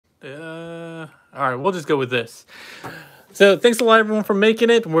All right, we'll just go with this. So thanks a lot, everyone, for making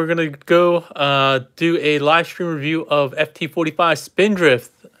it. We're going to go do a live stream review of FT-45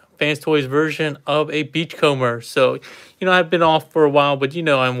 Spindrift, Fans Toys version of a beachcomber. So, I've been off for a while, but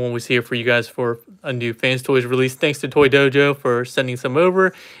I'm always here for you guys for a new Fans Toys release. Thanks to Toy Dojo for sending some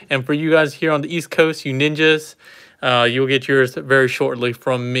over. And for you guys here on the East Coast, you ninjas, you'll get yours very shortly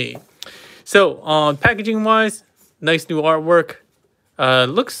from me. So, packaging-wise, nice new artwork.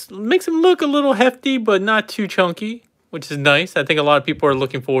 Makes him look a little hefty, but not too chunky, which is nice. I think a lot of people are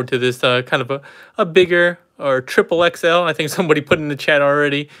looking forward to this kind of a bigger or triple XL. I think somebody put in the chat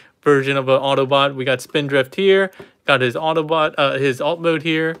already version of an Autobot. We got Spindrift here, got his Autobot, his alt mode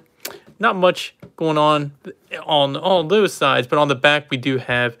here. Not much going on all those sides, but on the back we do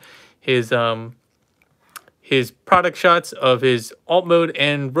have his product shots of his alt mode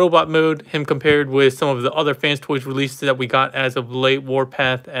and robot mode, him compared with some of the other Fans Toys releases that we got as of late,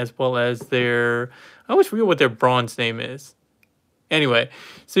 Warpath, as well as their, I always forget what their bronze name is. Anyway,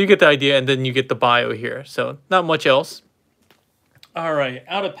 so you get the idea, and then you get the bio here. So not much else. All right,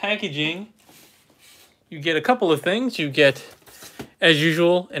 out of packaging, you get a couple of things. You get, as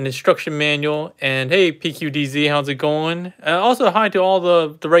usual, an instruction manual. And hey, PQDZ, how's it going? Also, hi to all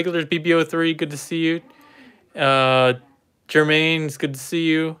the regulars, BBO3, good to see you. Jermaine, it's good to see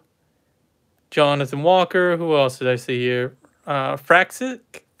you. Jonathan Walker, who else did I see here? Fraxic,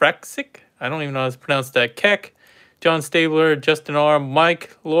 I don't even know how to pronounce that. Keck, John Stabler, Justin R,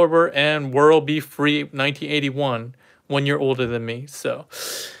 Mike Lorber, and World Be Free 1981, 1 year older than me. So,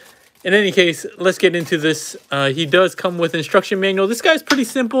 in any case, let's get into this. He does come with instruction manual. This guy's pretty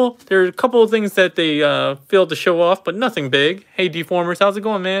simple. There are a couple of things that they failed to show off, but nothing big. Hey, Deformers, how's it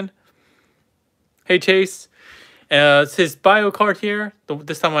going, man? Hey, Chase. It's his bio card here.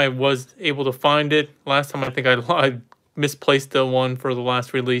 This time I was able to find it. Last time I think I misplaced the one for the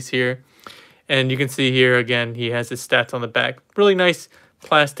last release here. And you can see here, again, he has his stats on the back. Really nice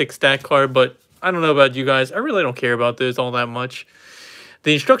plastic stat card, but I don't know about you guys. I really don't care about this all that much.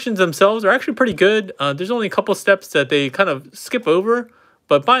 The instructions themselves are actually pretty good. There's only a couple steps that they kind of skip over.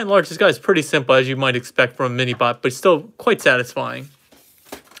 But by and large, this guy's pretty simple, as you might expect from a mini-bot, but still quite satisfying.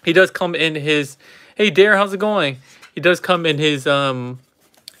 He does come in his... Hey, Dare, how's it going? He does come in his styrofoam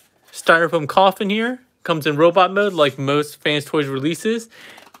coffin here. Comes in robot mode like most Fans Toys releases.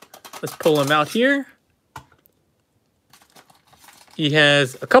 Let's pull him out here. He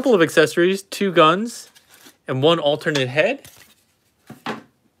has a couple of accessories, 2 guns, and 1 alternate head.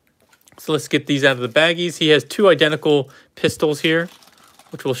 So let's get these out of the baggies. He has 2 identical pistols here,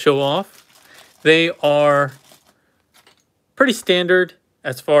 which we'll show off. They are pretty standard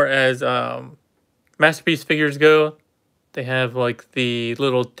as far as Masterpiece figures go. They have like the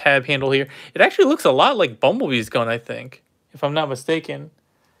little tab handle here. It actually looks a lot like Bumblebee's gun, I think, if I'm not mistaken.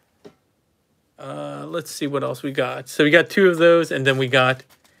 Let's see what else we got. So we got 2 of those, and then we got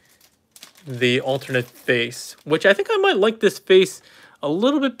the alternate face, which I think I might like this face a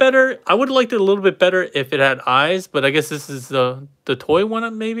little bit better. I would have liked it a little bit better if it had eyes, but I guess this is the toy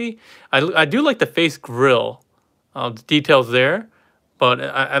one, maybe. I do like the face grill, the details there. But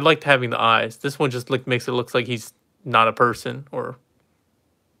I liked having the eyes. This one just makes it look like he's not a person, or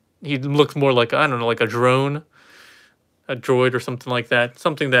he looks more like, I don't know, like a drone, a droid or something like that.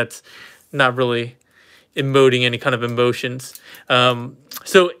 Something that's not really emoting any kind of emotions.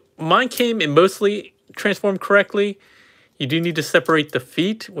 So mine came in mostly transformed correctly. You do need to separate the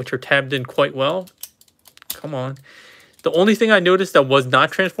feet, which are tabbed in quite well. Come on. The only thing I noticed that was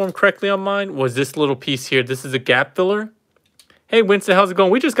not transformed correctly on mine was this little piece here. This is a gap filler. Hey, Winston, how's it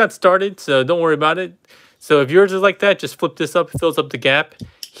going? We just got started, so don't worry about it. So if yours is like that, just flip this up. It fills up the gap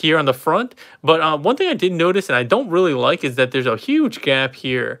here on the front. But one thing I did notice, and I don't really like, is that there's a huge gap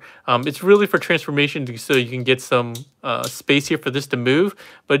here. It's really for transformation, so you can get some space here for this to move.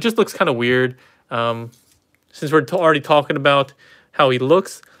 But it just looks kind of weird. Since we're already talking about how he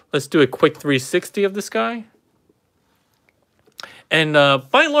looks, let's do a quick 360 of this guy. And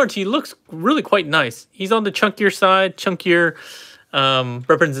by and large, he looks really quite nice. He's on the chunkier side, chunkier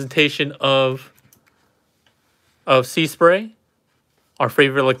representation of Sea Spray, our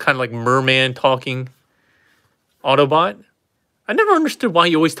favorite, kind of like merman talking Autobot. I never understood why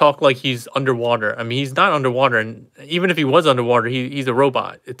he always talked like he's underwater. I mean, he's not underwater, and even if he was underwater, he's a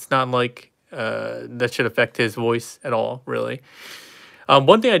robot. It's not like that should affect his voice at all, really.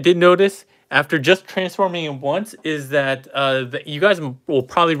 One thing I did notice after just transforming him once is that you guys will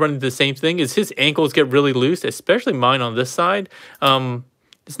probably run into the same thing, is his ankles get really loose, especially mine on this side.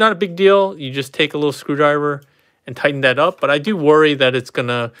 It's not a big deal. You just take a little screwdriver and tighten that up. But I do worry that it's going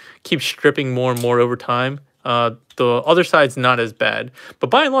to keep stripping more and more over time. The other side's not as bad. But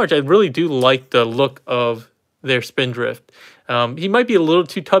by and large, I really do like the look of their Spindrift. He might be a little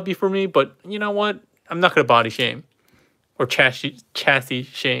too tubby for me, but you know what? I'm not going to body shame or chassis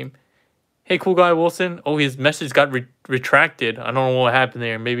shame. Hey, cool guy Wilson. Oh, his message got retracted. I don't know what happened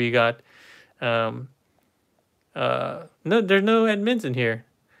there. Maybe he got... no, there's no admins in here.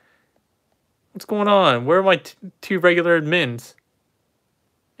 What's going on? Where are my two regular admins?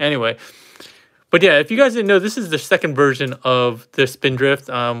 Anyway, but yeah, if you guys didn't know, this is the second version of the Spindrift.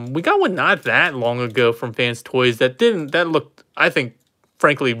 We got one not that long ago from Fans Toys that looked, I think,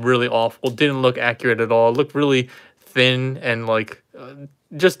 frankly, really awful. Didn't look accurate at all. It looked really thin and like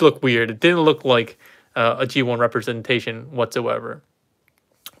just looked weird. It didn't look like a G1 representation whatsoever.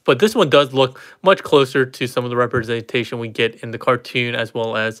 But this one does look much closer to some of the representation we get in the cartoon as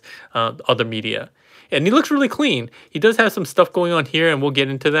well as other media. And he looks really clean. He does have some stuff going on here, and we'll get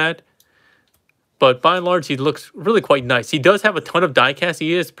into that. But by and large, he looks really quite nice. He does have a ton of die-cast.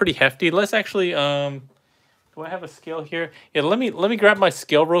 He is pretty hefty. Let's actually... do I have a scale here? Yeah, let me grab my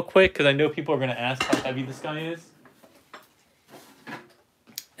scale real quick, because I know people are going to ask how heavy this guy is.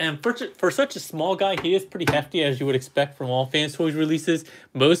 And for such a small guy, he is pretty hefty, as you would expect from all Fans Toys releases.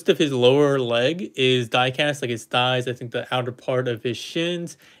 Most of his lower leg is die-cast, like his thighs, I think the outer part of his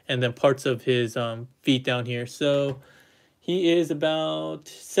shins, and then parts of his feet down here. So he is about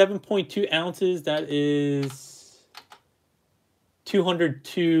 7.2 ounces. That is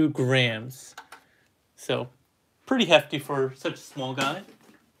 202 grams. So pretty hefty for such a small guy.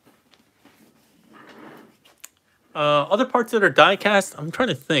 Other parts that are die cast, I'm trying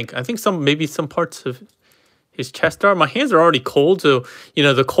to think. I think maybe some parts of his chest are. My hands are already cold, so you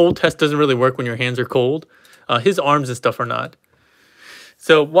know the cold test doesn't really work when your hands are cold. His arms and stuff are not.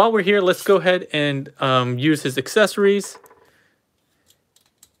 So while we're here, let's go ahead and use his accessories.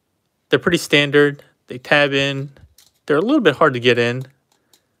 They're pretty standard. They tab in. They're a little bit hard to get in.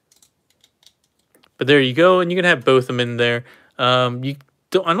 But there you go, and you can have both of them in there. I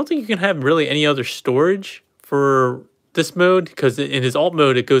don't think you can have really any other storage for this mode, because in his alt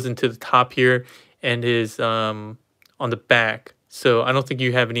mode, it goes into the top here and is on the back. So I don't think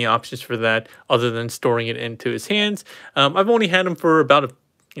you have any options for that other than storing it into his hands. I've only had him for about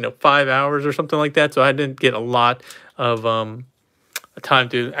 5 hours or something like that, so I didn't get a lot of time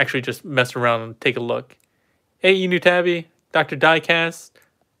to actually just mess around and take a look. Hey, you new Tabby, Dr. Diecast.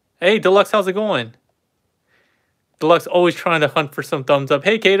 Hey, Deluxe, how's it going? Deluxe always trying to hunt for some thumbs up.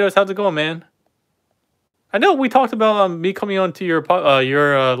 Hey, Katos, how's it going, man? I know we talked about me coming on to your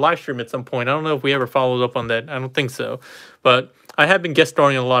live stream at some point. I don't know if we ever followed up on that. I don't think so. But I have been guest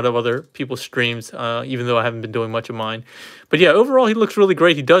starring on a lot of other people's streams, even though I haven't been doing much of mine. But yeah, overall, he looks really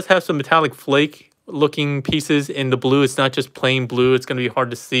great. He does have some metallic flake-looking pieces in the blue. It's not just plain blue. It's going to be hard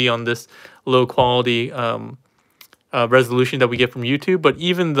to see on this low-quality resolution that we get from YouTube. But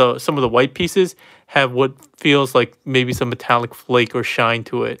even some of the white pieces have what feels like maybe some metallic flake or shine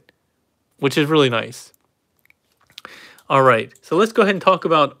to it, which is really nice. All right, so let's go ahead and talk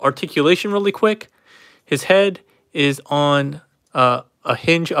about articulation really quick. His head is on a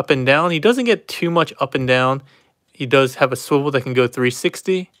hinge up and down. He doesn't get too much up and down. He does have a swivel that can go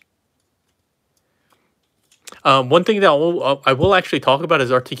 360. One thing that I will actually talk about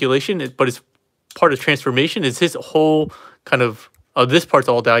is articulation, but it's part of transformation, is his whole kind of... this part's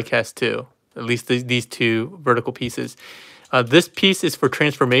all die-cast too, at least these two vertical pieces. This piece is for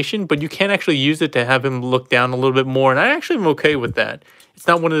transformation, but you can actually use it to have him look down a little bit more, and I actually am okay with that. It's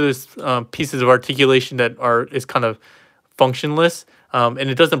not one of those pieces of articulation that is kind of functionless, and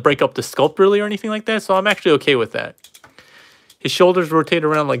it doesn't break up the sculpt really or anything like that, so I'm actually okay with that. His shoulders rotate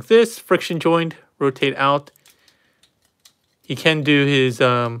around like this, friction joint rotate out. He can do his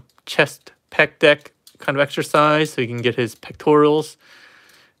chest pec deck kind of exercise, so he can get his pectorals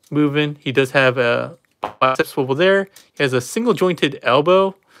moving. He does have a bicep swivel there. He has a single jointed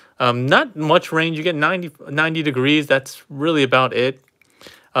elbow. Not much range. You get 90 degrees. That's really about it.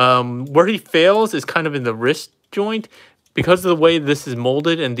 Where he fails is kind of in the wrist joint. Because of the way this is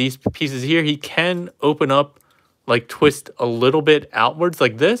molded and these pieces here, he can open up, like twist a little bit outwards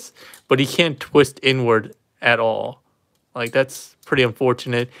like this, but he can't twist inward at all. Like, that's pretty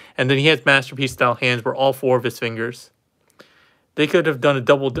unfortunate. And then he has masterpiece style hands where all 4 of his fingers. They could have done a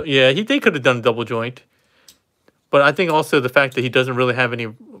double... Yeah, they could have done a double joint. But I think also the fact that he doesn't really have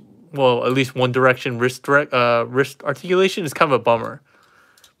any... Well, at least one direction wrist articulation is kind of a bummer.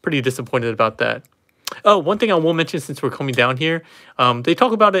 Pretty disappointed about that. Oh, one thing I will mention since we're coming down here. They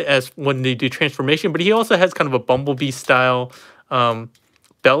talk about it as when they do transformation, but he also has kind of a bumblebee style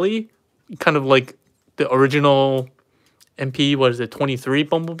belly. Kind of like the original MP, what is it, 23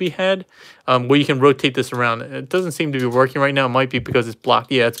 Bumblebee head, where you can rotate this around. It doesn't seem to be working right now. It might be because it's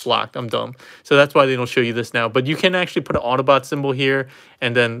blocked. Yeah, it's blocked. I'm dumb. So that's why they don't show you this now. But you can actually put an Autobot symbol here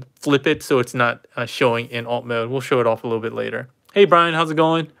and then flip it so it's not showing in alt mode. We'll show it off a little bit later. Hey, Brian, how's it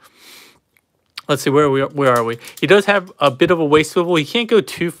going? Let's see, where are we? He does have a bit of a waist swivel. He can't go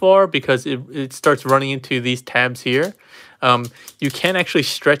too far because it starts running into these tabs here. You can actually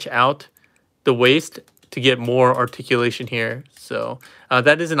stretch out the waist to get more articulation here. So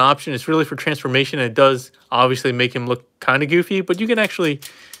that is an option. It's really for transformation. It does obviously make him look kind of goofy, but you can actually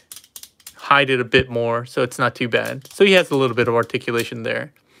hide it a bit more, so it's not too bad. So he has a little bit of articulation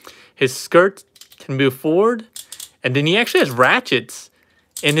there. His skirt can move forward, and then he actually has ratchets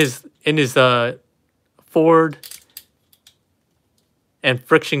in his forward and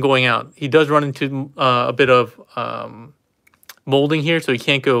friction going out. He does run into a bit of molding here, so he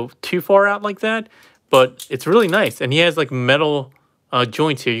can't go too far out like that, but it's really nice. And he has like metal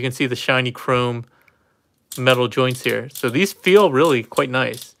joints here. You can see the shiny chrome metal joints here. So these feel really quite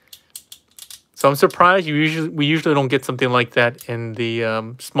nice. So I'm surprised we usually don't get something like that in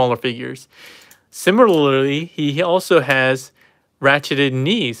the smaller figures. Similarly, he also has ratcheted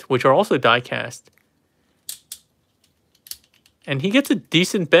knees, which are also die cast. And he gets a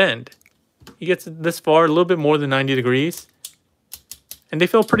decent bend. He gets this far, a little bit more than 90 degrees. And they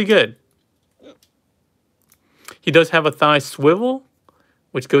feel pretty good. He does have a thigh swivel,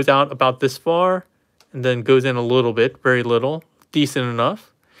 which goes out about this far, and then goes in a little bit, very little, decent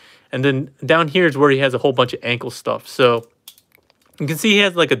enough. And then down here is where he has a whole bunch of ankle stuff. So you can see he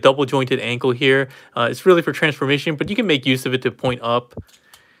has like a double jointed ankle here. It's really for transformation, but you can make use of it to point up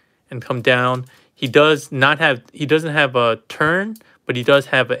and come down. He doesn't have a turn, but he does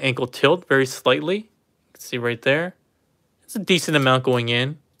have an ankle tilt very slightly. You can see right there. It's a decent amount going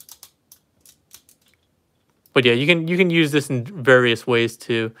in. But yeah, you can use this in various ways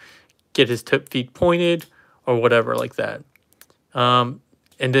to get his feet pointed or whatever like that. And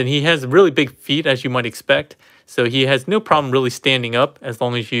then he has really big feet, as you might expect. So he has no problem really standing up as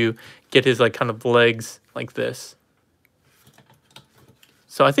long as you get his like kind of legs like this.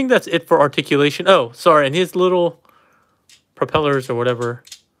 So I think that's it for articulation. Oh, sorry, and his little propellers or whatever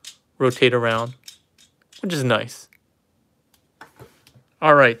rotate around, which is nice.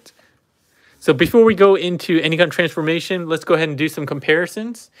 All right. So before we go into any kind of transformation, let's go ahead and do some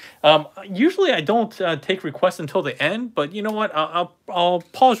comparisons. Usually I don't take requests until the end, but you know what? I'll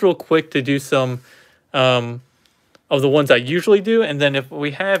pause real quick to do some of the ones I usually do. And then if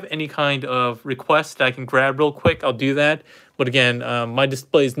we have any kind of request that I can grab real quick, I'll do that. But again, my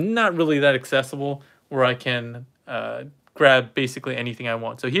display is not really that accessible where I can grab basically anything I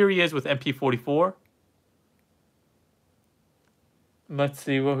want. So here he is with MP44. Let's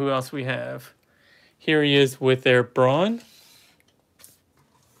see who else we have. Here he is with their Brawn.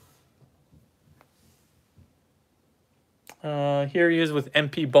 Here he is with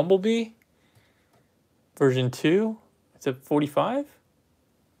MP Bumblebee. Version 2. Is it 45?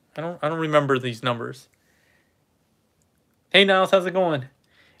 I don't remember these numbers. Hey Niles, how's it going?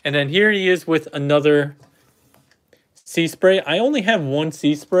 And then here he is with another Sea Spray. I only have one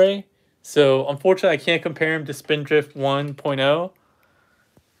Sea Spray, so unfortunately I can't compare him to Spindrift 1.0.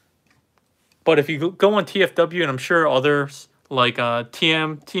 But if you go on TFW, and I'm sure others like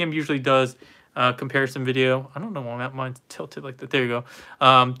TM usually does comparison video. I don't know why mine's tilted like that. There you go.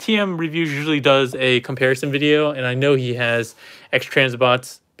 TM Reviews usually does a comparison video, and I know he has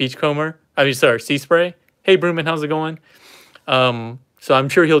X-Transbot's Beachcomber. Sea Spray. Hey, Brewman, how's it going? So I'm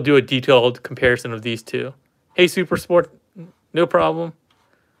sure he'll do a detailed comparison of these two. Hey, Super Sport, no problem.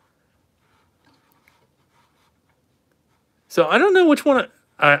 So I don't know which one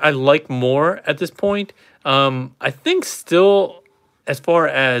I like more at this point. I think still, as far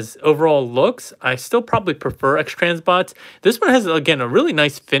as overall looks, I still probably prefer X-Transbots. This one has, again, a really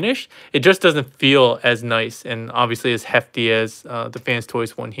nice finish. It just doesn't feel as nice and obviously as hefty as the Fans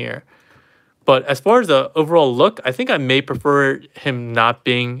Toys one here. But as far as the overall look, I think I may prefer him not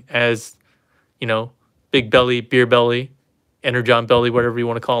being as, you know, big belly, beer belly, energon belly, whatever you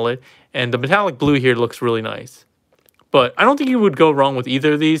want to call it. And the metallic blue here looks really nice. But I don't think you would go wrong with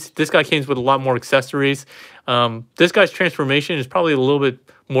either of these. This guy came with a lot more accessories. This guy's transformation is probably a little bit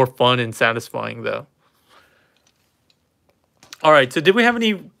more fun and satisfying, though. All right, so did we have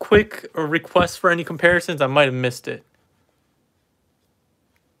any quick requests for any comparisons? I might have missed it.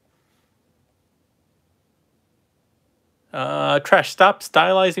 Trash, stop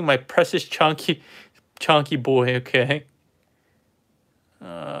stylizing my precious chonky boy, okay?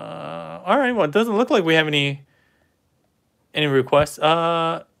 All right, well, it doesn't look like we have any requests?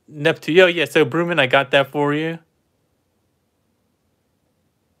 Neptune. Oh, yeah, so Brewman, I got that for you.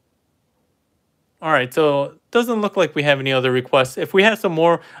 All right, so it doesn't look like we have any other requests. If we have some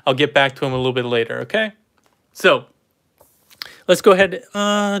more, I'll get back to him a little bit later, okay? So let's go ahead.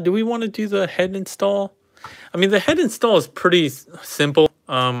 Do we want to do the head install? I mean, the head install is pretty simple.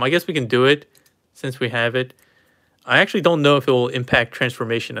 I guess we can do it since we have it. I actually don't know if it will impact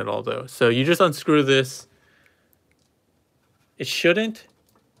transformation at all, though. So you just unscrew this. It shouldn't,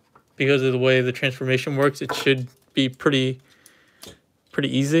 because of the way the transformation works. It should be pretty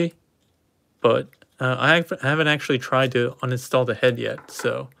easy. But I haven't actually tried to uninstall the head yet.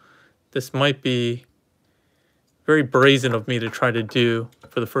 So this might be very brazen of me to try to do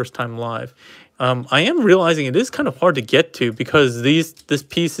for the first time live. I am realizing it is kind of hard to get to because this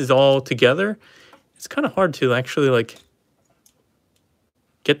piece is all together. It's kind of hard to actually like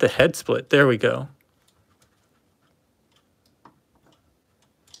get the head split. There we go.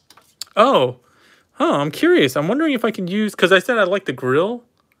 Oh, I'm curious. I'm wondering if I can use, because I said I like the grill.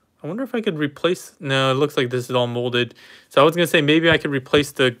 I wonder if I could replace, no, it looks like this is all molded. So I was going to say maybe I could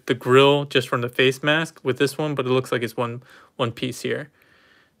replace the grill just from the face mask with this one, but it looks like it's one piece here.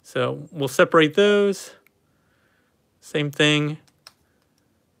 So we'll separate those. Same thing.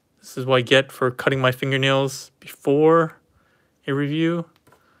 This is what I get for cutting my fingernails before a review.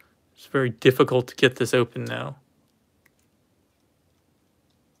 It's very difficult to get this open now.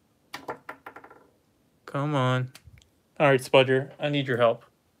 Come on. All right, Spudger, I need your help.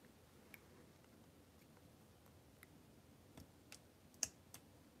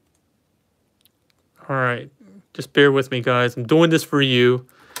 All right, just bear with me, guys. I'm doing this for you.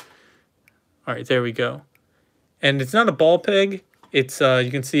 All right, there we go. And it's not a ball peg. It's you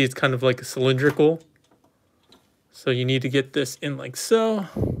can see it's kind of like a cylindrical. So you need to get this in like so.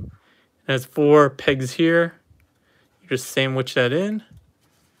 It has 4 pegs here. You just sandwich that in.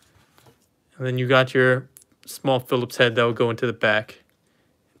 And then you got your small Phillips head that will go into the back.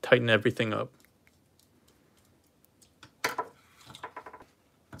 Tighten everything up.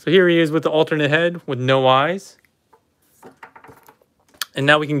 So here he is with the alternate head with no eyes. And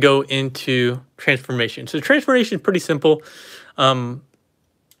now we can go into transformation. So transformation is pretty simple. We'll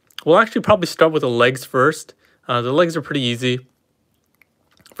actually probably start with the legs first. The legs are pretty easy.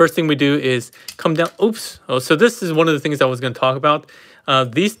 First thing we do is come down. Oops. Oh, so this is one of the things I was going to talk about.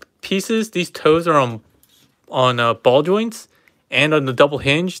 These pieces, these toes are on ball joints and on the double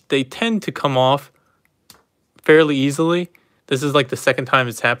hinge. They tend to come off fairly easily. This is like the second time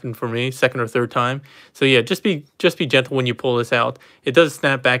it's happened for me, second or third time. So yeah, just be gentle when you pull this out. It does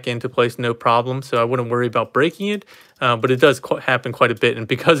snap back into place, no problem. So I wouldn't worry about breaking it, but it does happen quite a bit. And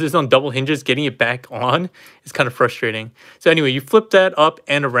because it's on double hinges, getting it back on is kind of frustrating. So anyway, you flip that up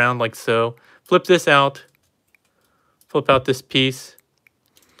and around like so. Flip this out, flip out this piece.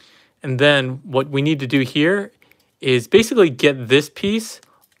 And then what we need to do here is basically get this piece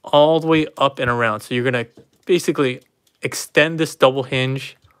all the way up and around. So you're gonna basically extend this double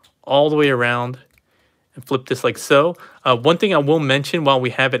hinge all the way around and flip this like so. One thing I will mention while we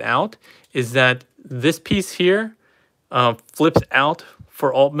have it out is that this piece here flips out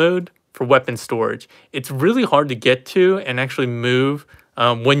for alt mode for weapon storage. It's really hard to get to and actually move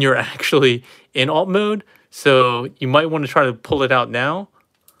when you're actually in alt mode. So you might want to try to pull it out now,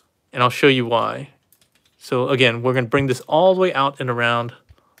 and I'll show you why. So again, we're going to bring this all the way out and around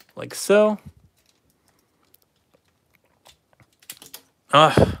like so.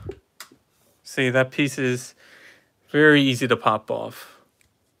 See, that piece is very easy to pop off.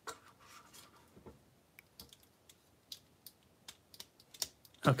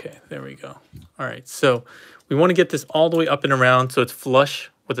 Okay, there we go. All right, so we want to get this all the way up and around so it's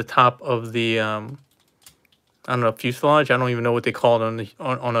flush with the top of the, I don't know, fuselage. I don't even know what they call it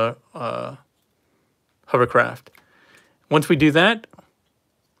on a hovercraft. Once we do that,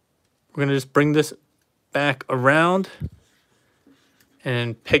 we're going to just bring this back around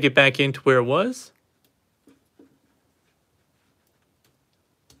and peg it back into where it was.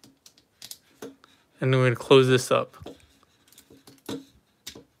 And then we're going to close this up.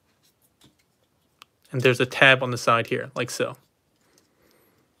 And there's a tab on the side here, like so.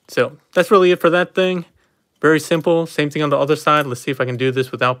 So that's really it for that thing. Very simple. Same thing on the other side. Let's see if I can do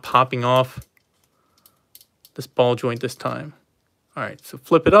this without popping off this ball joint this time. All right, so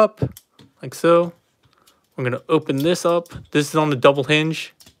flip it up like so. We're going to open this up. This is on the double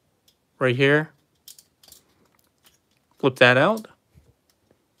hinge right here. Flip that out.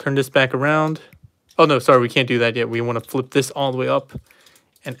 Turn this back around. Oh, no, sorry, we can't do that yet. We want to flip this all the way up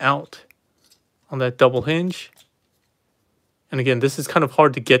and out on that double hinge. And again, this is kind of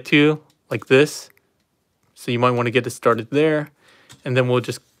hard to get to like this. So you might want to get it started there. And then we'll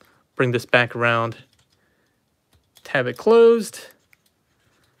just bring this back around. Tab it closed.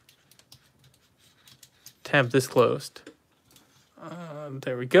 tab this closed.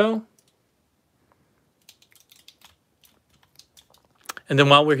 There we go. And then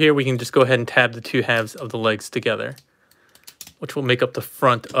while we're here, we can just go ahead and tab the two halves of the legs together, which will make up the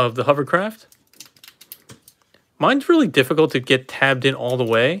front of the hovercraft. Mine's really difficult to get tabbed in all the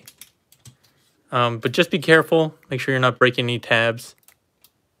way, but just be careful. Make sure you're not breaking any tabs.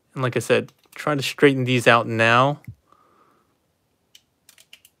 And like I said, try to straighten these out now.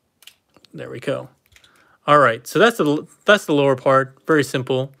 There we go. All right, so that's the lower part. Very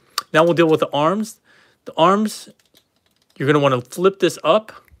simple. Now we'll deal with the arms. The arms, you're going to want to flip this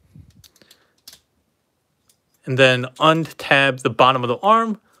up and then untab the bottom of the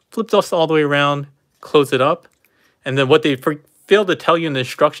arm, flip this all the way around, close it up. And then what they failed to tell you in the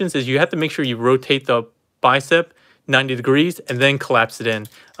instructions is you have to make sure you rotate the bicep 90 degrees and then collapse it in.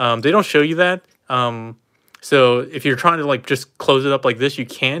 They don't show you that. So if you're trying to like just close it up like this, you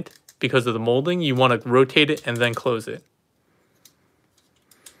can't because of the molding. You want to rotate it and then close it.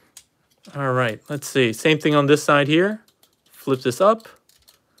 All right, let's see. Same thing on this side here. Flip this up,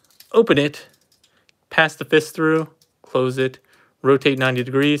 open it, pass the fist through, close it, rotate 90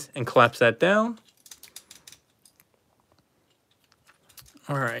 degrees, and collapse that down.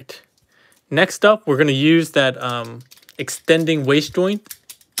 All right. Next up, we're going to use that extending waist joint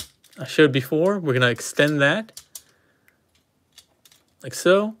I showed before. We're going to extend that like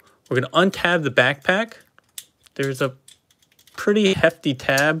so. We're going to untab the backpack. There's a pretty hefty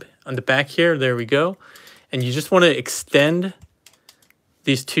tab on the back here. There we go. And you just want to extend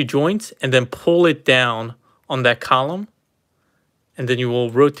these two joints and then pull it down on that column. And then you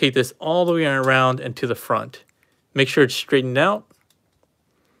will rotate this all the way around and to the front. Make sure it's straightened out.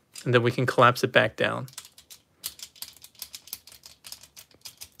 And then we can collapse it back down.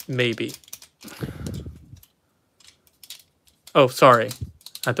 Maybe. Oh, sorry.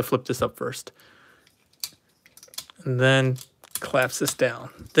 I have to flip this up first. And then collapse this down.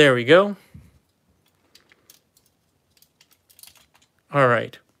 There we go. All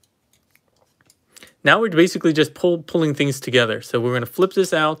right. Now we're basically just pulling things together. So we're going to flip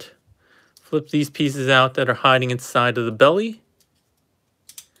this out, flip these pieces out that are hiding inside of the belly.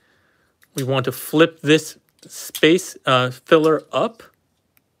 We want to flip this space filler up,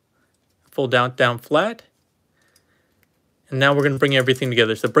 fold down flat. And now we're going to bring everything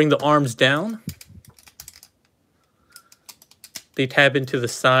together. So bring the arms down. They tab into the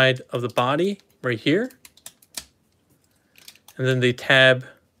side of the body right here. And then they tab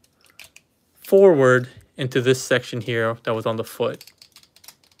forward into this section here that was on the foot.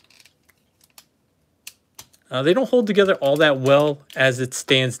 They don't hold together all that well as it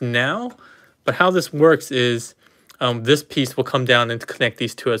stands now, but how this works is this piece will come down and connect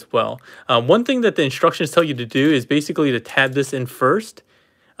these two as well. One thing that the instructions tell you to do is basically to tab this in first,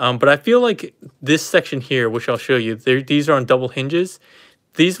 but I feel like this section here, which I'll show you, these are on double hinges.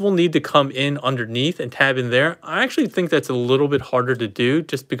 These will need to come in underneath and tab in there. I actually think that's a little bit harder to do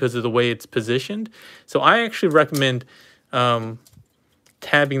just because of the way it's positioned. So I actually recommend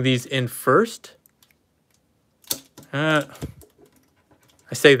tabbing these in first. I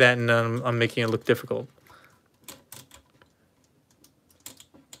say that and I'm making it look difficult.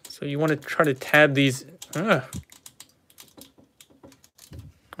 So you want to try to tab these.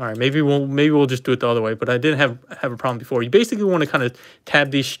 All right, maybe we'll just do it the other way, but I didn't have a problem before. You basically want to kind of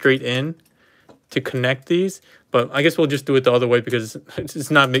tab these straight in to connect these, but I guess we'll just do it the other way because it's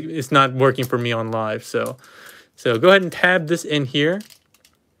not working for me on live. So go ahead and tab this in here,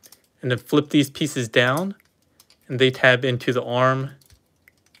 and then flip these pieces down, and they tab into the arm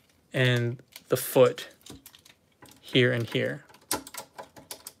and the foot here and here.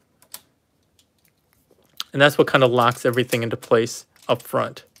 And that's what kind of locks everything into place up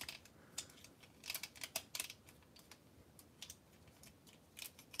front.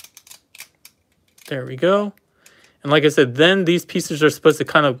 There we go. And like I said, then these pieces are supposed to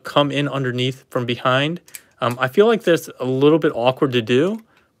kind of come in underneath from behind. I feel like that's a little bit awkward to do,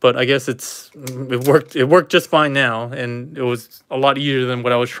 but I guess it worked just fine now, and it was a lot easier than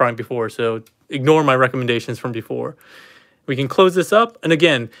what I was trying before, so ignore my recommendations from before. We can close this up, and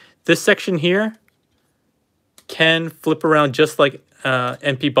again, this section here can flip around just like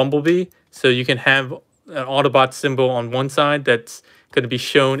MP Bumblebee, so you can have an Autobot symbol on one side that's going to be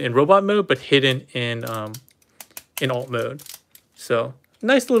shown in robot mode, but hidden in alt mode. So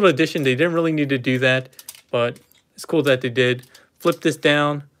nice little addition. They didn't really need to do that, but it's cool that they did. Flip this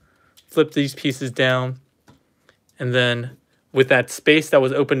down, flip these pieces down, and then with that space that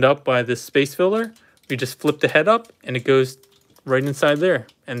was opened up by this space filler, we just flip the head up and it goes right inside there.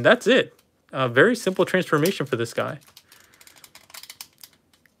 And that's it. A very simple transformation for this guy.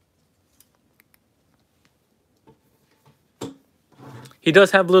 He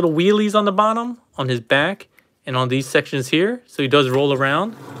does have little wheelies on the bottom, on his back, and on these sections here. So he does roll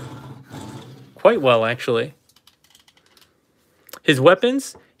around quite well, actually. His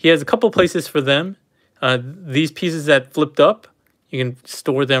weapons, he has a couple places for them. These pieces that flipped up, you can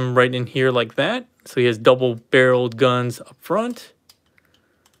store them right in here like that. So he has double-barreled guns up front.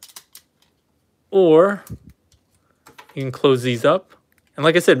 Or you can close these up. And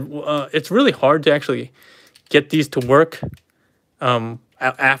like I said, it's really hard to actually get these to work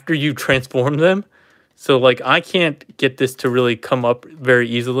after you transform them. So like I can't get this to really come up very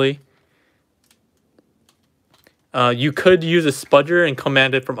easily. You could use a spudger and come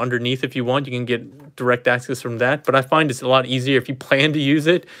at it from underneath if you want. You can get direct access from that. But I find it's a lot easier if you plan to use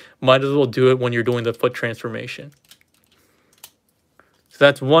it. Might as well do it when you're doing the foot transformation. So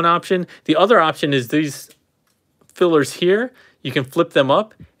that's one option. The other option is these fillers here. You can flip them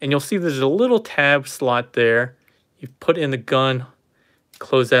up and you'll see there's a little tab slot there. You put in the gun,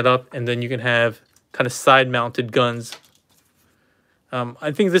 close that up, and then you can have kind of side-mounted guns.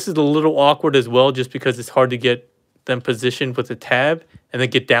 I think this is a little awkward as well just because it's hard to get them positioned with the tab and then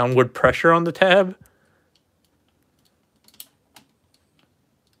get downward pressure on the tab.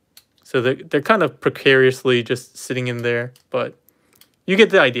 So they're kind of precariously just sitting in there, but you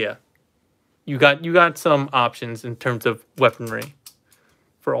get the idea. You got some options in terms of weaponry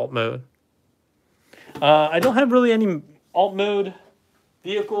for alt mode. I don't have really any alt mode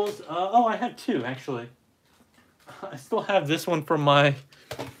vehicles. Oh, I have two actually. I still have this one from my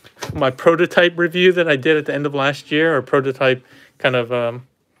prototype review that I did at the end of last year, or prototype kind of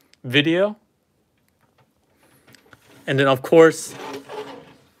video. And then of course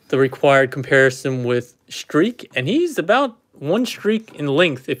the required comparison with Streak, and he's about one streak in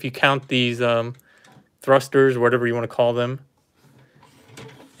length if you count these thrusters, whatever you want to call them.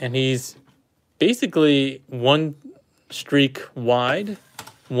 And he's basically one streak wide,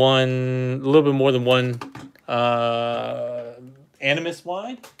 a little bit more than one animus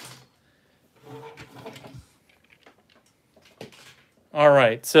wide. All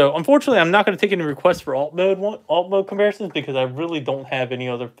right, so unfortunately, I'm not going to take any requests for alt mode comparisons because I really don't have any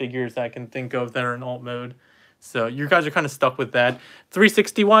other figures that I can think of that are in alt mode. So you guys are kind of stuck with that.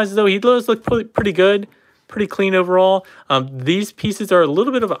 360 wise though, he does look pretty good, pretty clean overall. These pieces are a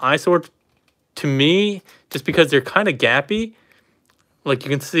little bit of an eyesore to me, just because they're kind of gappy. Like you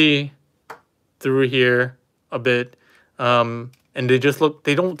can see through here a bit, and they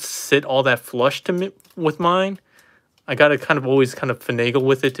don't sit all that flush to me with mine. I gotta kind of always kind of finagle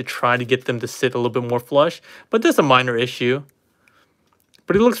with it to try to get them to sit a little bit more flush, but that's a minor issue.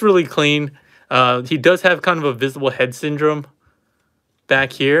 But he looks really clean. He does have kind of a visible head syndrome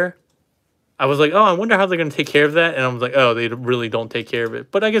back here. I was like, oh, I wonder how they're going to take care of that. And I was like, oh, they really don't take care of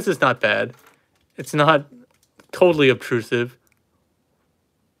it. But I guess it's not bad. It's not totally obtrusive.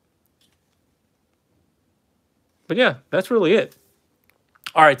 But yeah, that's really it.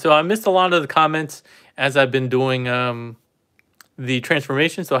 All right, so I missed a lot of the comments as I've been doing the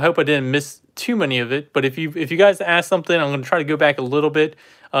transformation. So I hope I didn't miss too many of it. But if you guys ask something, I'm going to try to go back a little bit.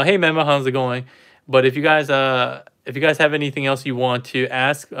 Hey, Memo, how's it going? But if you guys have anything else you want to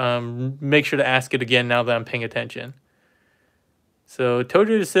ask, make sure to ask it again now that I'm paying attention. So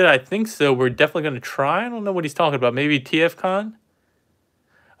Tojo just said, I think so. We're definitely going to try. I don't know what he's talking about. Maybe TFCon?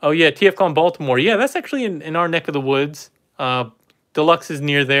 Oh, yeah, TFCon Baltimore. Yeah, that's actually in our neck of the woods. Deluxe is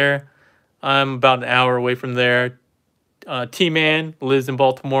near there. I'm about an hour away from there. T-Man lives in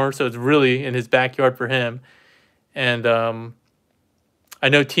Baltimore, so it's really in his backyard for him. And I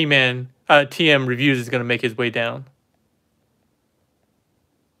know TM Reviews is going to make his way down.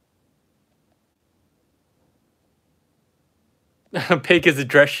 Pake is a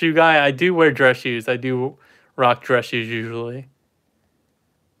dress shoe guy. I do wear dress shoes. I do rock dress shoes usually.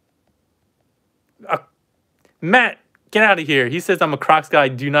 Matt, get out of here. He says I'm a Crocs guy. I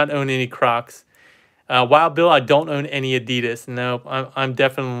do not own any Crocs. Wild Bill, I don't own any Adidas. No, I'm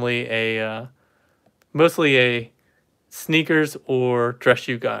definitely mostly a sneakers or dress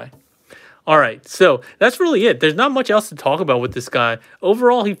shoe guy. All right, so that's really it. There's not much else to talk about with this guy.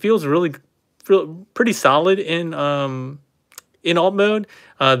 Overall, he feels pretty solid in alt mode.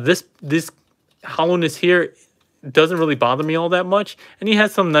 This hollowness here doesn't really bother me all that much, and he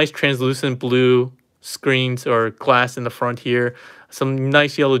has some nice translucent blue screens or glass in the front here, some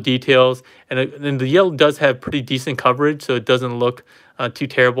nice yellow details, and the yellow does have pretty decent coverage, so it doesn't look too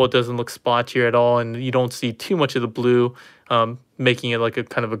terrible. It doesn't look splotchy at all, and you don't see too much of the blue, making it like a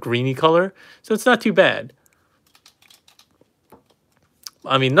kind of a greeny color, so it's not too bad.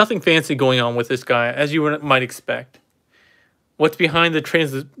 I mean, nothing fancy going on with this guy, as you might expect. What's behind the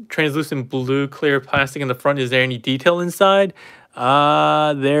translucent blue clear plastic in the front? Is there any detail inside?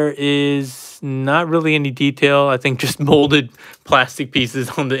 There is not really any detail. I think just molded plastic pieces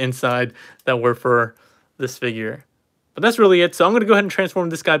on the inside that were for this figure. But that's really it. So I'm going to go ahead and transform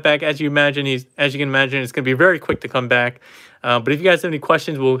this guy back. As you can imagine, it's going to be very quick to come back. But if you guys have any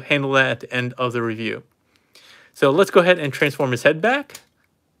questions, we'll handle that at the end of the review. So let's go ahead and transform his head back,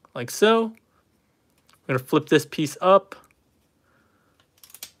 like so. We're going to flip this piece up,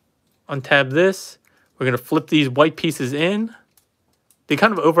 untab this. We're going to flip these white pieces in. They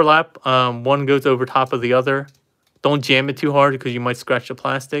kind of overlap. One goes over top of the other. Don't jam it too hard because you might scratch the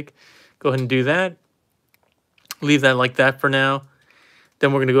plastic. Go ahead and do that. Leave that like that for now.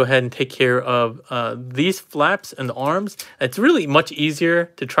 Then we're going to go ahead and take care of these flaps and the arms. It's really much easier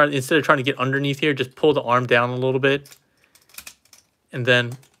to try, instead of trying to get underneath here, just pull the arm down a little bit. And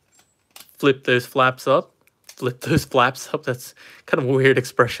then flip those flaps up. Flip those flaps up. That's kind of a weird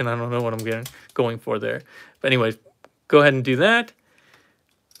expression. I don't know what I'm going for there. But anyways, go ahead and do that.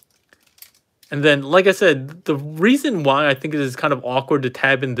 And then, like I said, the reason why I think it is kind of awkward to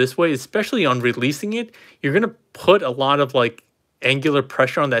tab in this way, especially on releasing it, you're going to put a lot of like angular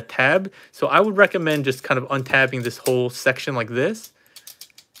pressure on that tab. So I would recommend just kind of untabbing this whole section like this.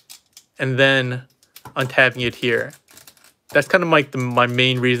 And then untabbing it here. That's kind of like my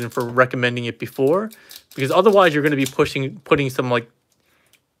main reason for recommending it before. Because otherwise you're going to be putting some like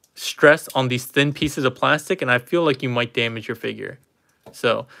stress on these thin pieces of plastic. And I feel like you might damage your figure.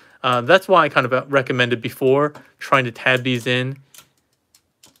 So that's why I kind of recommended before trying to tab these in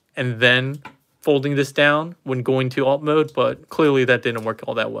and then folding this down when going to alt mode, but clearly that didn't work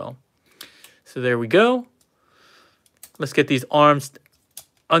all that well. So there we go. Let's get these arms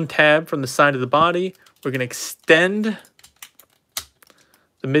untabbed from the side of the body. We're going to extend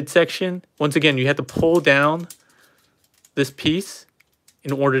the midsection. Once again, you have to pull down this piece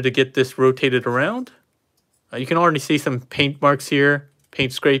in order to get this rotated around. You can already see some paint marks here.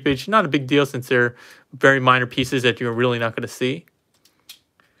 Paint scrapage, not a big deal since they're very minor pieces that you're really not going to see.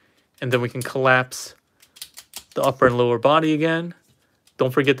 And then we can collapse the upper and lower body again.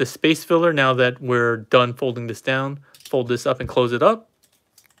 Don't forget the space filler now that we're done folding this down. Fold this up and close it up.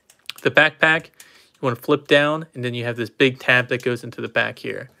 The backpack, you want to flip down, and then you have this big tab that goes into the back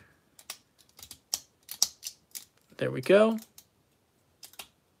here. There we go.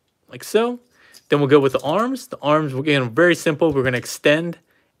 Like so. Then we'll go with the arms. The arms, we're getting very simple. We're going to extend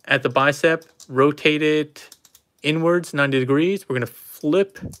at the bicep, rotate it inwards 90 degrees. We're going to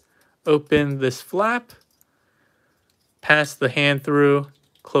flip open this flap, pass the hand through,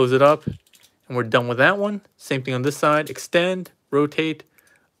 close it up, and we're done with that one. Same thing on this side. Extend, rotate,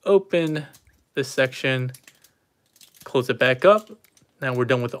 open this section, close it back up. Now we're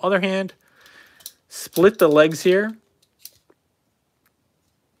done with the other hand. Split the legs here.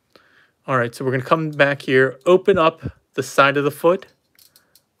 All right, so we're going to come back here, open up the side of the foot,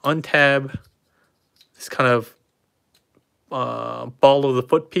 untab this kind of ball of the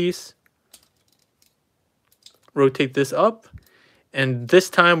foot piece, rotate this up, and this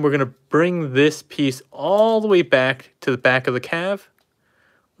time we're going to bring this piece all the way back to the back of the calf.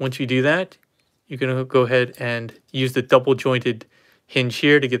 Once you do that, you're going to go ahead and use the double jointed hinge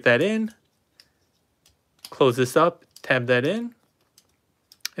here to get that in. Close this up, tab that in.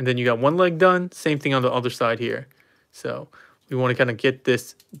 And then you got one leg done. Same thing on the other side here. So we want to kind of get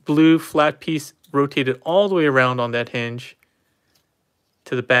this blue flat piece rotated all the way around on that hinge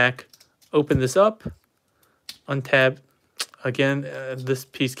to the back. Open this up, untab. Again, this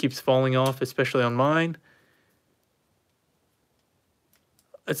piece keeps falling off, especially on mine.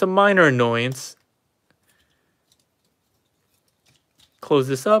 It's a minor annoyance. Close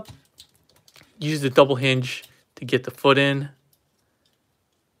this up. Use the double hinge to get the foot in.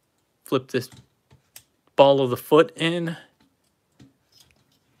 Flip this ball of the foot in,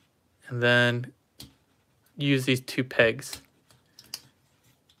 and then use these two pegs.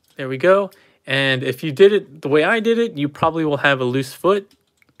 There we go. And if you did it the way I did it, you probably will have a loose foot.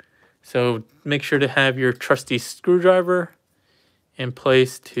 So make sure to have your trusty screwdriver in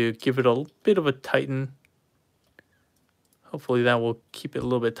place to give it a bit of a tighten. Hopefully that will keep it a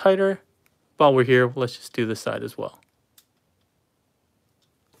little bit tighter. While we're here, let's just do this side as well.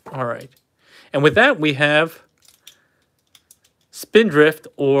 All right, and with that, we have Spindrift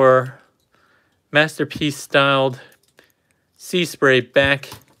or Masterpiece styled Sea Spray back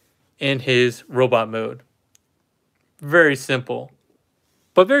in his robot mode. Very simple,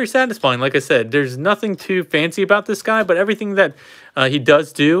 but very satisfying. Like I said, there's nothing too fancy about this guy, but everything that he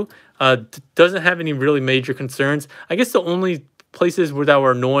does do doesn't have any really major concerns. I guess the only places where that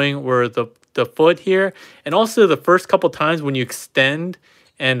were annoying were the foot here, and also the first couple times when you extend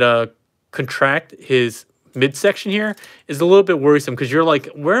and contract his midsection here is a little bit worrisome because you're like,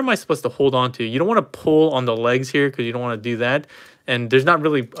 where am I supposed to hold on to? You don't want to pull on the legs here because you don't want to do that. And there's not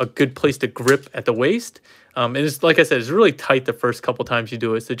really a good place to grip at the waist. And it's like I said, it's really tight the first couple times you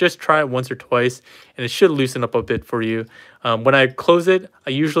do it. So just try it once or twice, and it should loosen up a bit for you. When I close it, I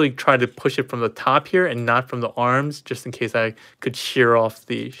usually try to push it from the top here and not from the arms, just in case I could shear off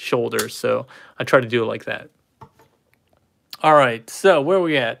the shoulders. So I try to do it like that. All right, so where are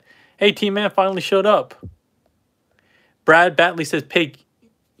we at? Hey, T-Man finally showed up. Brad Batley says, Pig,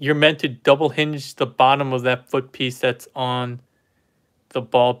 you're meant to double hinge the bottom of that foot piece that's on the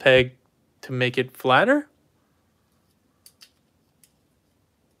ball peg to make it flatter?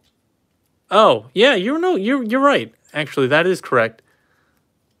 Oh, yeah, you're right. Actually, that is correct.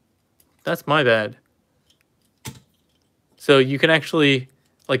 That's my bad. So you can actually,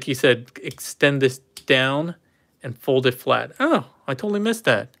 like you said, extend this down and fold it flat. Oh, I totally missed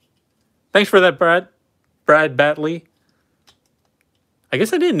that. Thanks for that, Brad Batley. I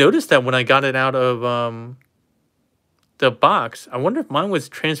guess I didn't notice that when I got it out of the box. I wonder if mine was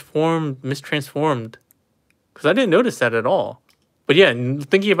mistransformed. Because I didn't notice that at all. But yeah,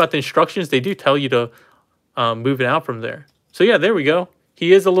 thinking about the instructions, they do tell you to move it out from there. So yeah, there we go.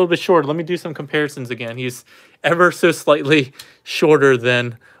 He is a little bit short. Let me do some comparisons again. He's ever so slightly shorter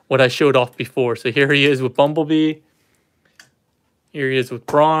than what I showed off before. So here he is with Bumblebee. Here he is with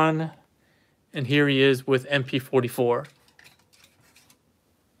Brawn. And here he is with MP44.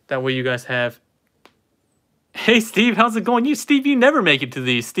 That way you guys have... Hey, Steve, how's it going? Steve, you never make it to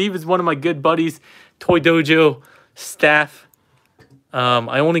these. Steve is one of my good buddies, Toy Dojo staff.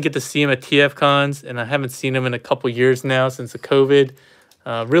 I only get to see him at TF Cons, and I haven't seen him in a couple years now since the COVID.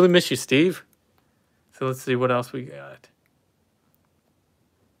 Really miss you, Steve. So let's see what else we got.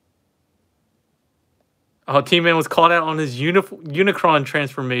 Oh, T-Man was called out on his Unicron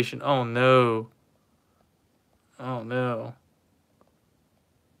transformation. Oh, no. Oh, no.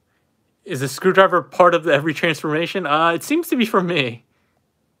 Is a screwdriver part of every transformation? It seems to be for me.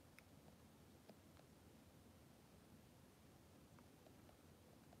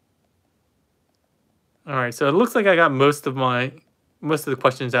 All right, so it looks like I got most of the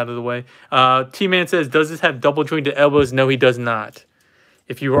questions out of the way. T-Man says, does this have double jointed elbows? No, he does not.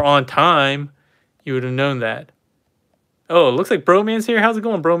 If you were on time, you would have known that. Oh, it looks like Broman's here. How's it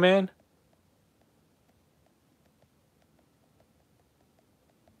going, Broman?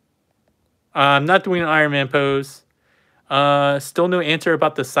 I'm not doing an Iron Man pose. Still no answer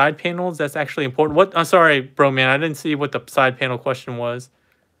about the side panels. That's actually important. What? I'm sorry, Broman. I didn't see what the side panel question was.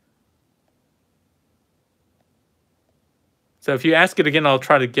 So if you ask it again, I'll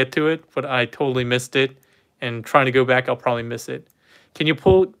try to get to it, but I totally missed it. And trying to go back, I'll probably miss it. Can you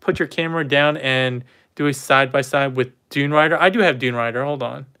put your camera down and do a side-by-side with Dune Rider? I do have Dune Rider. Hold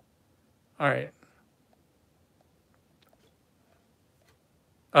on. All right.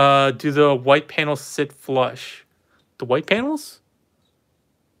 Do the white panels sit flush? The white panels?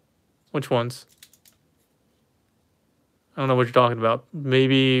 Which ones? I don't know what you're talking about.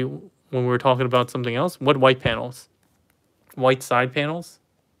 Maybe when we were talking about something else? What white panels? White side panels?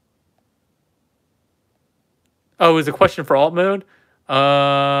 Oh, is a question for alt mode?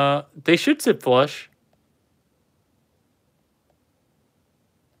 They should sit flush.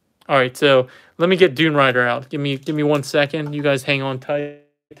 All right, so let me get Dune Rider out. Give me 1 second. You guys hang on tight.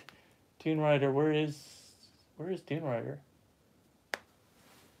 Dune Rider, where is Dune Rider?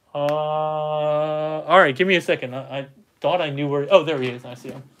 All right, give me a second. I thought I knew where. Oh, there he is. I see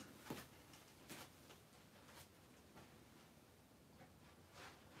him.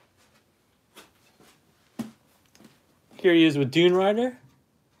 Here he is with Dune Rider.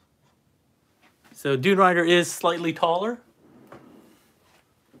 So Dune Rider is slightly taller.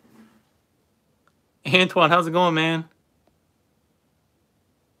 Antoine, how's it going, man?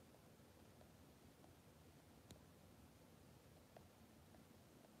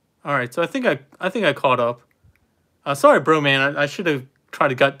 All right, so I think I caught up. Sorry, bro, man. I should have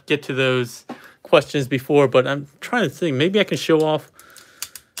tried to get to those questions before, but I'm trying to think. Maybe I can show off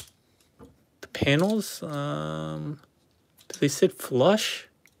the panels. Do they sit flush?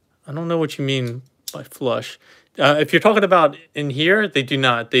 I don't know what you mean by flush. If you're talking about in here, they do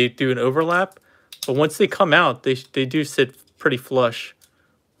not. They do an overlap, but once they come out, they do sit pretty flush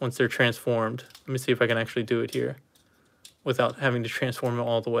once they're transformed. Let me see if I can actually do it here without having to transform it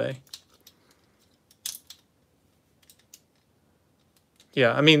all the way.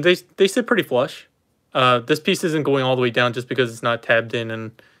 Yeah, I mean, they sit pretty flush. This piece isn't going all the way down just because it's not tabbed in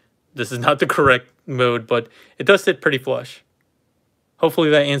and this is not the correct mode, but it does sit pretty flush.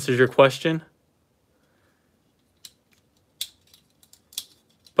 Hopefully that answers your question.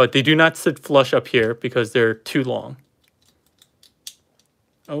 But they do not sit flush up here because they're too long.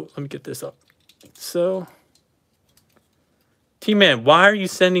 Oh, let me get this up. So, T-Man, why are you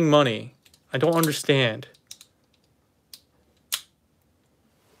sending money? I don't understand.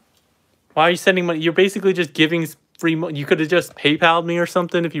 Why are you sending money? You're basically just giving free money. You could have just PayPal'd me or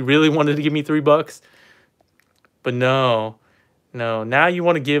something if you really wanted to give me $3. But no. No. Now you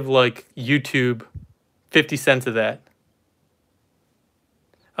want to give, like, YouTube 50 cents of that.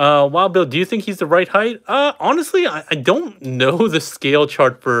 Wild Bill, do you think he's the right height? Honestly, I don't know the scale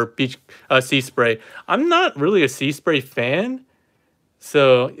chart for beach sea spray. I'm not really a sea spray fan.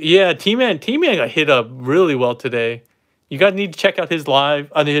 So yeah, T-Man got hit up really well today. You guys need to check out his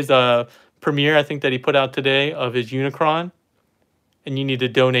live on his premiere, I think, that he put out today of his Unicron, and you need to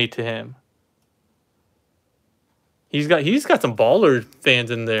donate to him. He's got some baller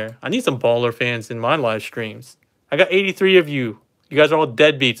fans in there. I need some baller fans in my live streams. I got 83 of you. You guys are all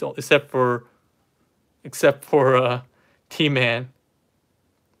deadbeats except for T-Man.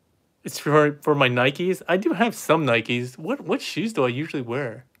 It's for my Nikes. I do have some Nikes. What shoes do I usually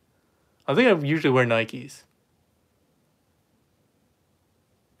wear? I think I usually wear Nikes.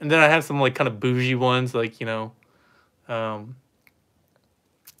 And then I have some like kind of bougie ones, like, you know,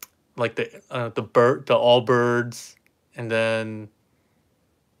 like the Allbirds, and then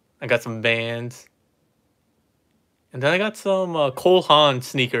I got some Vans. And then I got some Cole Haan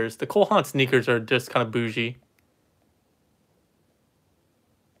sneakers. The Cole Haan sneakers are just kind of bougie.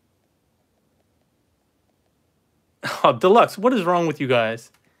 Oh, Deluxe, what is wrong with you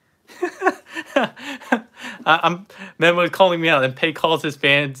guys? Man was calling me out, and Pay calls his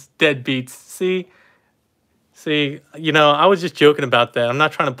fans deadbeats. See, you know, I was just joking about that. I'm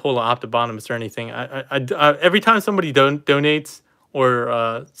not trying to pull an Optibonomus or anything. I every time somebody donates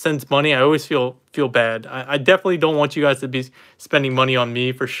or sends money, I always feel bad. I definitely don't want you guys to be spending money on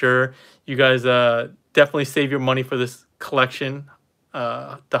me for sure. You guys definitely save your money for this collection.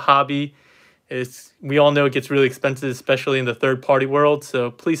 The hobby we all know it gets really expensive, especially in the third-party world.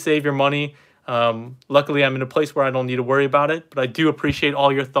 So please save your money. Luckily, I'm in a place where I don't need to worry about it. But I do appreciate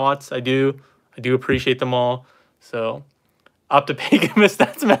all your thoughts. I do appreciate them all. So, Optipagamist,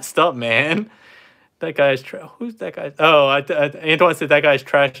 that's messed up, man. That guy's who's that guy? Oh, Antoine said that guy's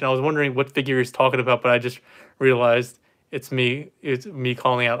trash, and I was wondering what figure he's talking about, but I just realized it's me. It's me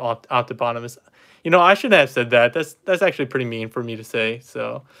calling out Optibonomus. You know, I shouldn't have said that. That's actually pretty mean for me to say.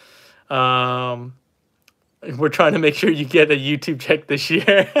 So, we're trying to make sure you get a YouTube check this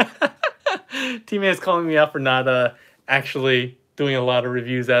year. T-Man's calling me out for not actually doing a lot of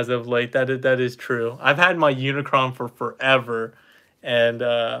reviews as of late. That is true. I've had my Unicron for forever, and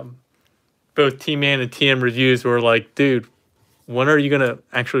both T-Man and TM reviews were like, dude, when are you gonna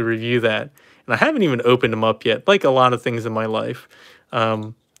actually review that? And I haven't even opened them up yet. Like a lot of things in my life,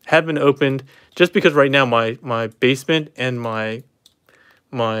 haven't opened just because right now my basement and my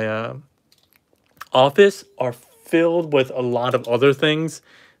office are filled with a lot of other things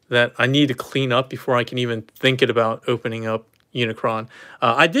that I need to clean up before I can even think about opening up Unicron.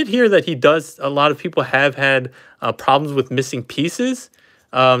 I did hear that a lot of people have had problems with missing pieces.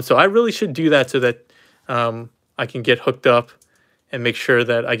 So I really should do that so that I can get hooked up and make sure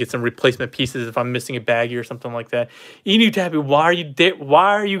that I get some replacement pieces if I'm missing a baggie or something like that. Enu Tabby, why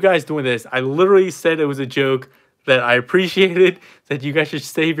are you guys doing this? I literally said it was a joke, that I appreciated, that you guys should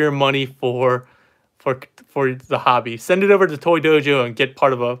save your money for the hobby. Send it over to Toy Dojo and get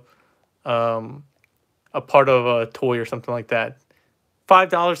part of a toy or something like that.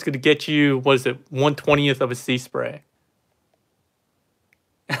 $5 could get you, what is it, 1/20th of a sea spray.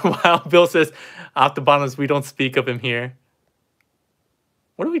 Wow, Bill says, Optibonomus, we don't speak of him here.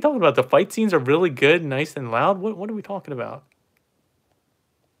 What are we talking about? The fight scenes are really good, nice and loud? What are we talking about?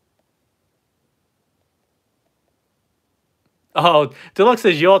 Oh, Deluxe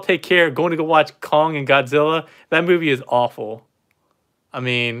says, y'all take care. Going to go watch Kong and Godzilla. That movie is awful. I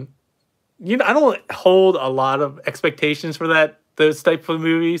mean, you know, I don't hold a lot of expectations for those type of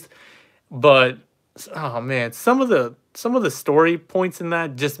movies, but oh man, some of the story points in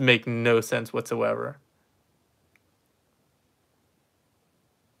that just make no sense whatsoever.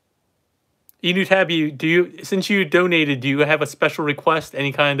 Enu Tabby, since you donated, do you have a special request?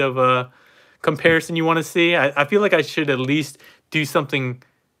 Any kind of comparison you want to see? I feel like I should at least do something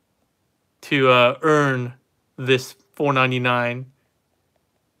to earn this $4.99.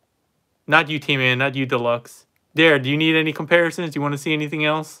 Not you, T-Man, not you, Deluxe. Dare, do you need any comparisons? Do you want to see anything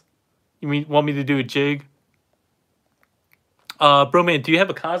else? Want me to do a jig? Broman, do you have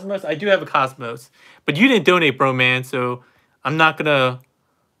a Cosmos? I do have a Cosmos, but you didn't donate, Broman, so I'm not gonna.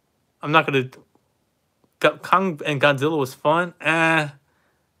 Kong and Godzilla was fun.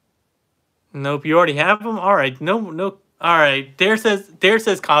 Nope, you already have them? All right, no. All right, there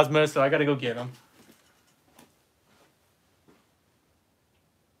says Cosmos, so I got to go get them.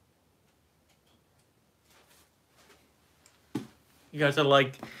 You guys are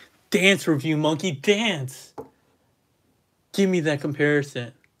like, dance review, monkey, dance. Give me that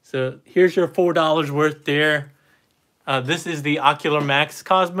comparison. So here's your $4 worth there. This is the Ocular Max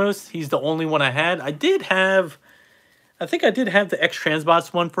Cosmos. He's the only one I had. I think I did have the X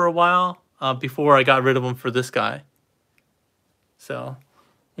Transbots one for a while before I got rid of them for this guy. So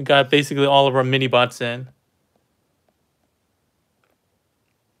we got basically all of our mini bots in.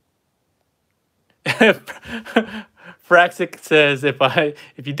 Fraxic says,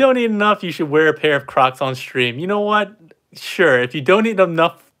 if you donate enough, you should wear a pair of Crocs on stream. You know what? Sure. If you donate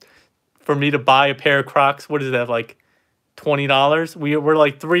enough for me to buy a pair of Crocs, what is that, like $20? We're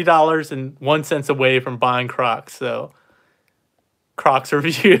like $3.01 away from buying Crocs. So Crocs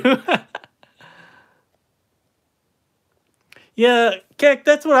review. Yeah, Keck,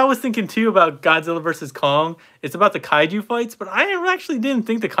 that's what I was thinking too about Godzilla versus Kong. It's about the kaiju fights, but I actually didn't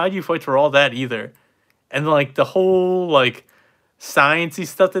think the kaiju fights were all that either. And like the whole like sciencey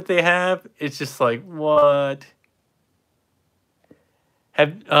stuff that they have, it's just like, what?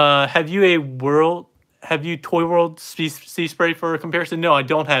 Have you Toy World sea spray for a comparison? No, I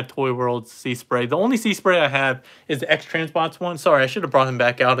don't have Toy World sea spray. The only sea spray I have is the X Transbots one. Sorry, I should have brought him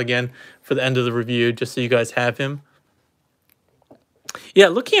back out again for the end of the review just so you guys have him. Yeah,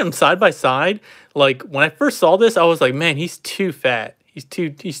 looking at him side by side, like when I first saw this, I was like, man, he's too fat. He's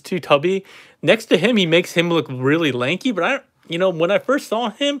too tubby. Next to him, he makes him look really lanky. But when I first saw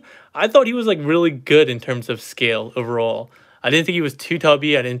him, I thought he was like really good in terms of scale overall. I didn't think he was too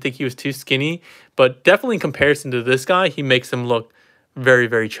tubby. I didn't think he was too skinny. But definitely in comparison to this guy, he makes him look very,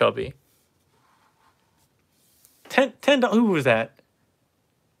 very chubby. $10. Who was that?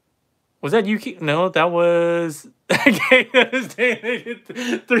 Was that Yuki? No, that was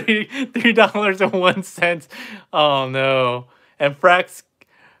 $3.01. Oh no! And Fraxic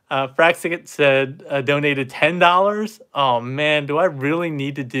said donated $10. Oh man, do I really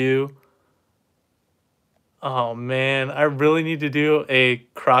need to do? Oh man, I really need to do a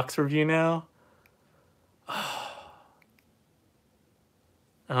Crocs review now.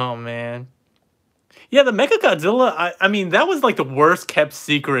 Oh man, yeah, the Mechagodzilla. I mean, that was like the worst kept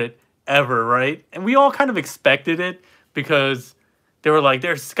secret ever, right? And we all kind of expected it because they were like,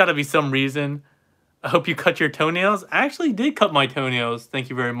 there's got to be some reason. I hope you cut your toenails. I actually did cut my toenails, thank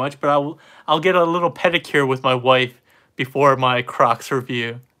you very much, but I'll get a little pedicure with my wife before my Crocs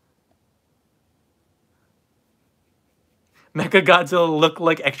review. Mechagodzilla looked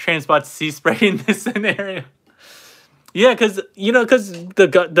like X-Transbot sea spray in this scenario. Yeah, because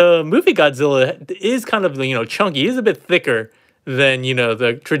the movie Godzilla is kind of chunky. He's a bit thicker than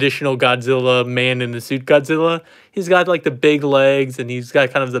the traditional Godzilla, man in the suit Godzilla. He's got like the big legs and he's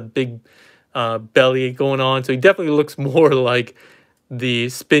got kind of the big belly going on. So he definitely looks more like the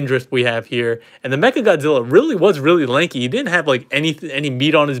Spindrift we have here. And the Mechagodzilla really was really lanky. He didn't have like any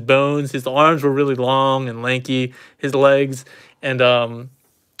meat on his bones. His arms were really long and lanky. His legs and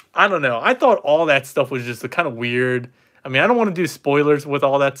I don't know. I thought all that stuff was just kind of weird. I mean, I don't want to do spoilers with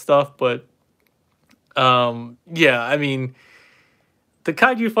all that stuff, but yeah, I mean, the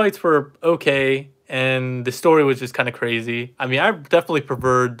kaiju fights were okay, and the story was just kind of crazy. I mean, I definitely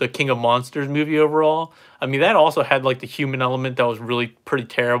preferred the King of Monsters movie overall. I mean, that also had like the human element that was really pretty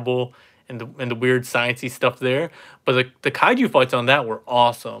terrible, and the weird sciencey stuff there. But the kaiju fights on that were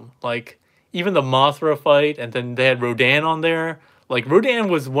awesome. Like even the Mothra fight, and then they had Rodan on there. Like Rodan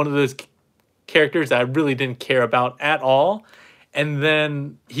was one of those characters that I really didn't care about at all. And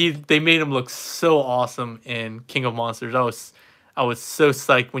then they made him look so awesome in King of Monsters. I was so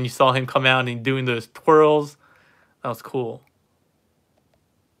psyched when you saw him come out and doing those twirls. That was cool.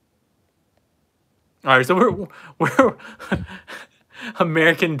 All right, so we're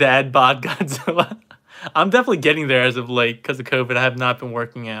American Dad bod Godzilla. I'm definitely getting there as of late because of COVID. I have not been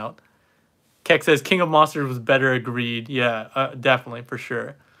working out. Keck says King of Monsters was better. Agreed. Yeah, definitely for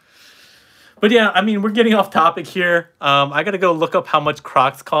sure. But yeah, I mean, we're getting off topic here. I got to go look up how much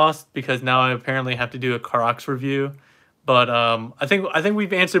Crocs cost because now I apparently have to do a Crocs review. But I think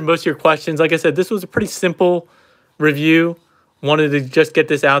we've answered most of your questions. Like I said, this was a pretty simple review. Wanted to just get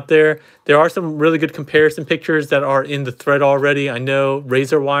this out there. There are some really good comparison pictures that are in the thread already. I know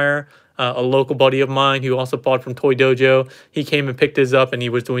Razor Wire, a local buddy of mine who also bought from Toy Dojo, he came and picked his up and he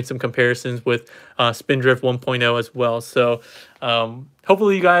was doing some comparisons with Spindrift 1.0 as well. So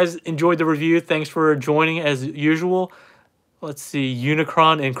hopefully you guys enjoyed the review. Thanks for joining as usual. Let's see,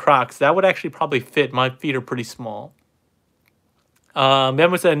 Unicron and Crocs. That would actually probably fit. My feet are pretty small.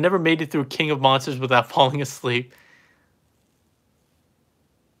 Memo said, I never made it through King of Monsters without falling asleep.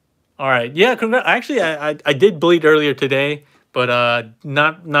 All right. Yeah, actually, I did bleed earlier today, but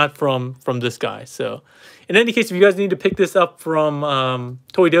not from this guy. So, in any case, if you guys need to pick this up from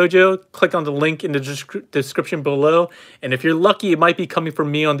Toy Dojo, click on the link in the description below. And if you're lucky, it might be coming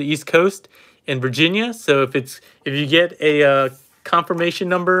from me on the East Coast in Virginia. So if you get a confirmation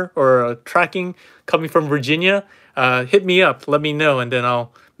number or a tracking coming from Virginia, hit me up, let me know, and then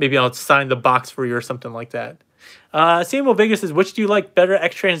maybe I'll sign the box for you or something like that. Samuel Vega says, which do you like better,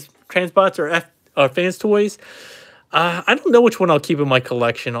 Transbots or Fans Toys? I don't know which one I'll keep in my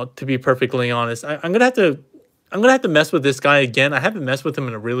collection, to be perfectly honest. I'm gonna have to mess with this guy again. I haven't messed with him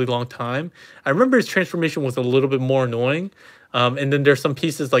in a really long time. I remember his transformation was a little bit more annoying. And then there's some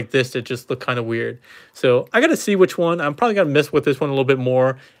pieces like this that just look kind of weird. So I got to see which one. I'm probably going to mess with this one a little bit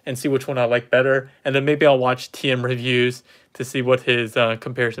more and see which one I like better. And then maybe I'll watch TM reviews to see what his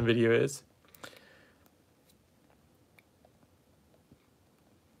comparison video is.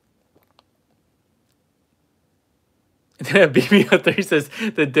 BB03 says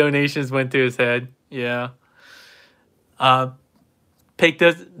the donations went to his head. Yeah. Pake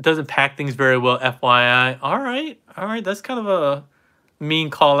doesn't pack things very well, FYI. All right. That's kind of a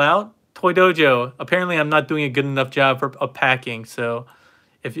mean call out. Toy Dojo. Apparently, I'm not doing a good enough job of packing. So,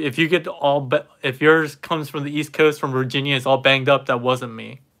 if you get if yours comes from the East Coast, from Virginia, it's all banged up, that wasn't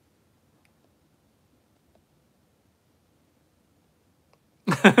me.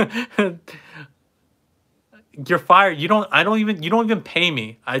 You're fired. You don't even pay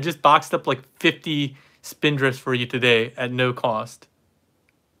me. I just boxed up like 50 Spindrifts for you today at no cost.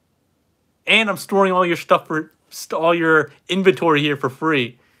 And I'm storing all your stuff all your inventory here for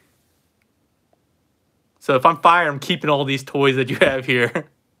free. So if I'm fired, I'm keeping all these toys that you have here.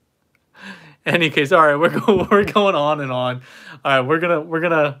 In any case, all right, we're going on and on. All right, we're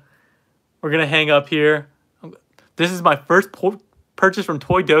gonna hang up here. This is my first purchase from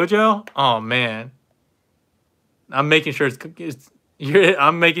Toy Dojo. Oh man, I'm making sure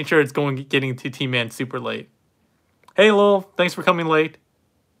I'm making sure it's getting to T-Man super late. Hey Lowell, thanks for coming late.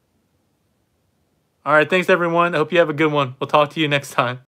 All right, thanks everyone. I hope you have a good one. We'll talk to you next time.